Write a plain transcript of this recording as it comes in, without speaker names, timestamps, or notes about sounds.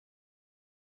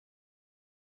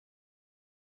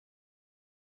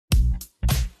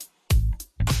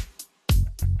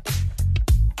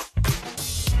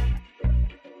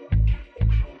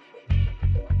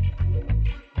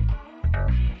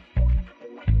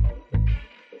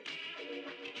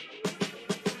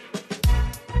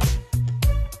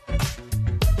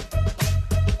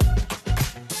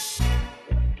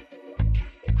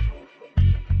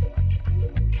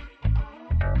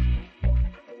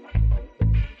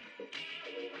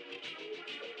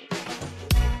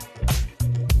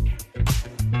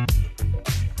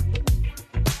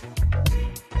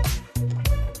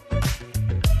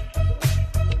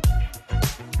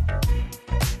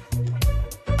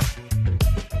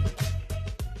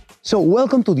So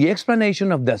welcome to the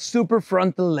explanation of the super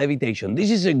frontal levitation.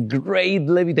 This is a great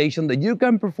levitation that you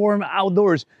can perform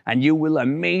outdoors and you will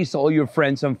amaze all your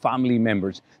friends and family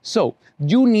members. So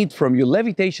you need from your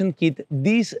levitation kit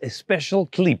this special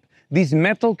clip, this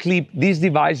metal clip. This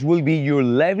device will be your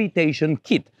levitation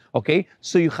kit. Okay,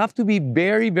 so you have to be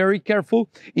very, very careful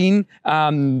in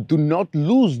to not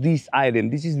lose this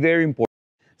item. This is very important.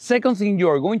 Second thing you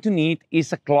are going to need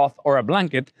is a cloth or a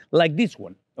blanket like this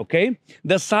one. Okay,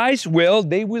 the size, well,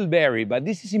 they will vary, but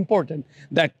this is important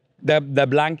that the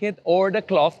blanket or the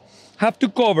cloth have to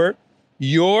cover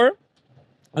your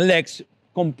legs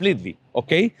completely.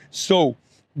 Okay, so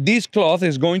this cloth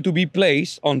is going to be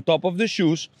placed on top of the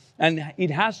shoes and it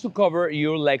has to cover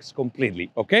your legs completely.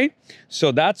 Okay,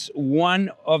 so that's one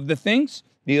of the things.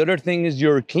 The other thing is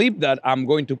your clip that I'm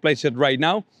going to place it right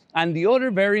now. And the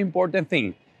other very important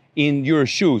thing, in your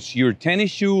shoes, your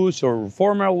tennis shoes or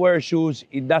formal wear shoes,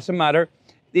 it doesn't matter.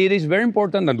 It is very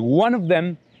important that one of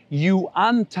them, you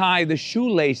untie the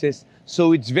shoelaces,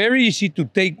 so it's very easy to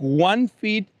take one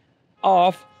foot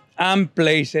off and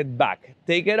place it back.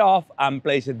 Take it off and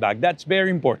place it back. That's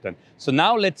very important. So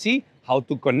now let's see how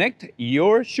to connect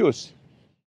your shoes.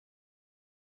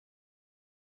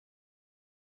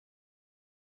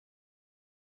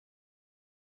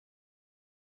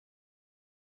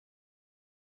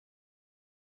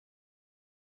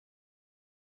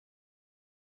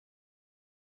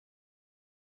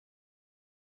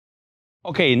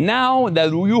 Okay, now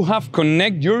that you have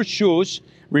connected your shoes,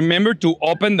 remember to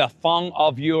open the thong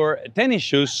of your tennis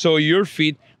shoes so your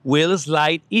feet will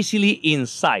slide easily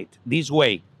inside, this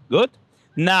way. Good?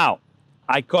 Now,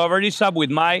 I cover this up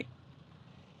with my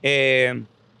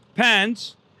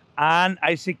pants and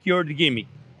I secure the gimmick.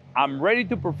 I'm ready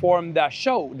to perform the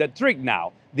show, the trick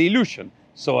now, the illusion.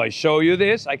 So I show you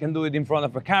this. I can do it in front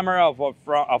of a camera, of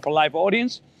a live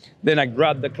audience. Then I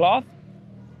grab the cloth,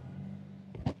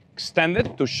 extend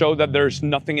it to show that there's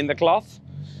nothing in the cloth.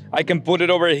 I can put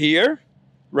it over here,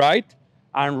 right?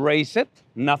 And raise it,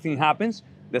 nothing happens.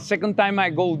 The second time I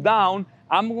go down,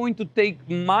 I'm going to take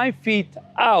my feet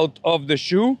out of the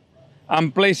shoe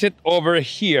and place it over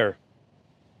here,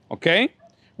 okay?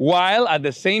 While at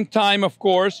the same time, of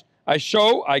course, I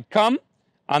come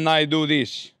and I do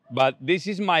this. But this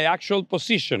is my actual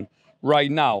position right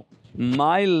now.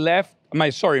 My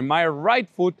right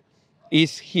foot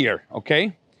is here,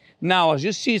 okay? Now, as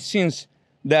you see, since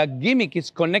the gimmick is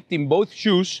connecting both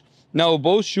shoes, now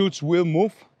both shoes will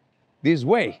move this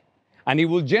way. And it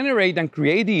will generate and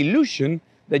create the illusion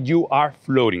that you are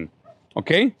floating.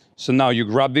 Okay? So now you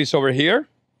grab this over here.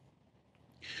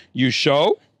 You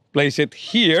show, place it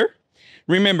here.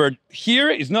 Remember, here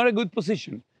is not a good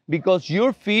position because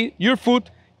your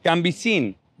foot can be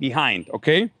seen behind,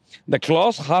 okay? The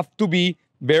claws have to be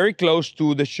very close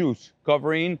to the shoes,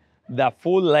 covering the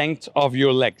full length of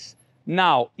your legs.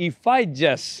 Now, if I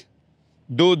just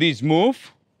do this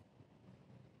move,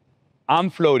 I'm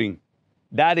floating.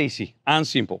 That easy and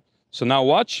simple. So now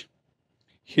watch.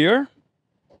 Here,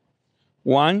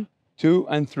 1, 2,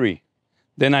 and 3.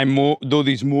 Then I do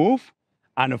this move,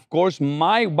 and of course,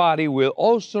 my body will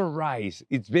also rise.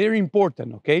 It's very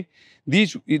important, okay?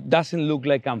 It doesn't look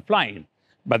like I'm flying,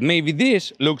 but maybe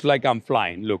this looks like I'm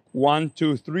flying. Look, 1,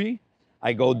 2, 3.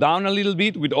 I go down a little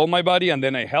bit with all my body, and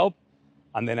then I help,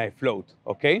 and then I float,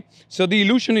 okay? So the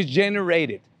illusion is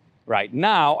generated. Right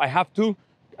now, I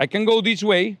can go this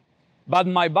way, but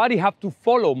my body have to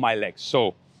follow my legs.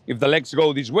 So if the legs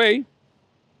go this way,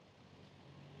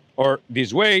 or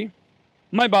this way,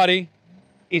 my body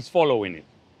is following it.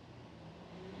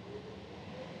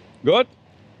 Good?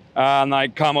 And I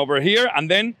come over here, and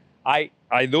then I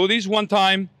do this one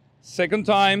time, second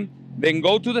time, then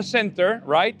go to the center,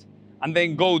 right? And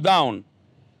then go down.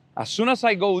 As soon as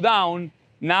I go down,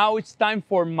 now it's time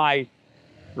for my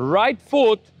right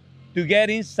foot to get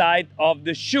inside of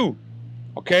the shoe,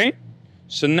 okay?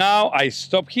 So now I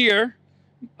stop here,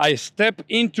 I step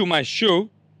into my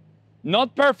shoe,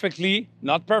 not perfectly,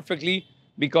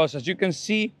 because as you can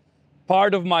see,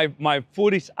 part of my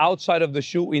foot is outside of the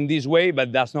shoe in this way,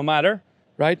 but that's no matter,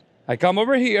 right? I come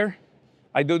over here,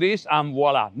 I do this, and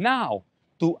voila. Now,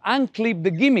 to unclip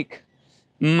the gimmick,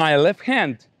 my left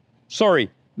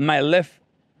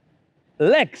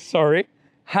leg,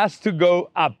 has to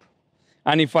go up.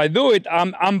 And if I do it,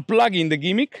 I'm unplugging the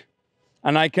gimmick,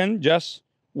 and I can just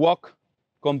walk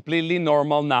completely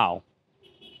normal now.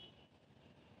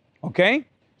 Okay?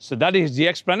 So that is the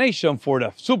explanation for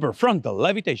the super frontal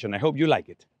levitation. I hope you like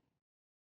it.